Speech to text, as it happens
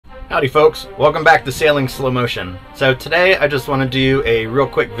Howdy folks, welcome back to Sailing Slow Motion. So today I just want to do a real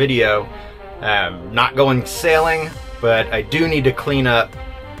quick video, not going sailing, but I do need to clean up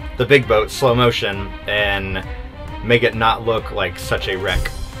the big boat slow motion and make it not look like such a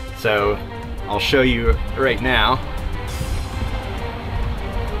wreck. So I'll show you right now.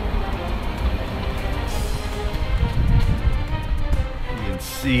 You can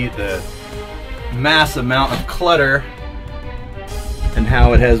see the mass amount of clutter and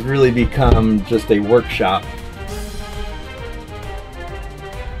how it has really become just a workshop.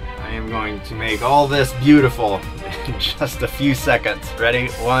 I am going to make all this beautiful in just a few seconds. Ready?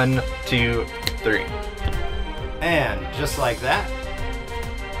 1, 2, 3. And just like that,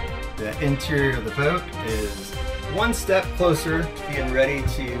 the interior of the boat is one step closer to being ready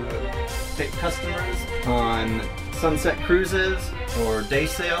to take customers on sunset cruises or day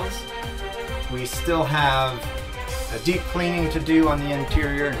sails. We still have a deep cleaning to do on the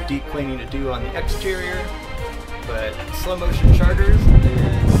interior and a deep cleaning to do on the exterior, but Slow Motion Charters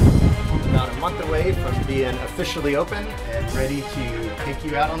is about a month away from being officially open and ready to take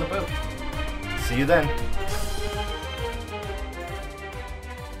you out on the boat. See you then.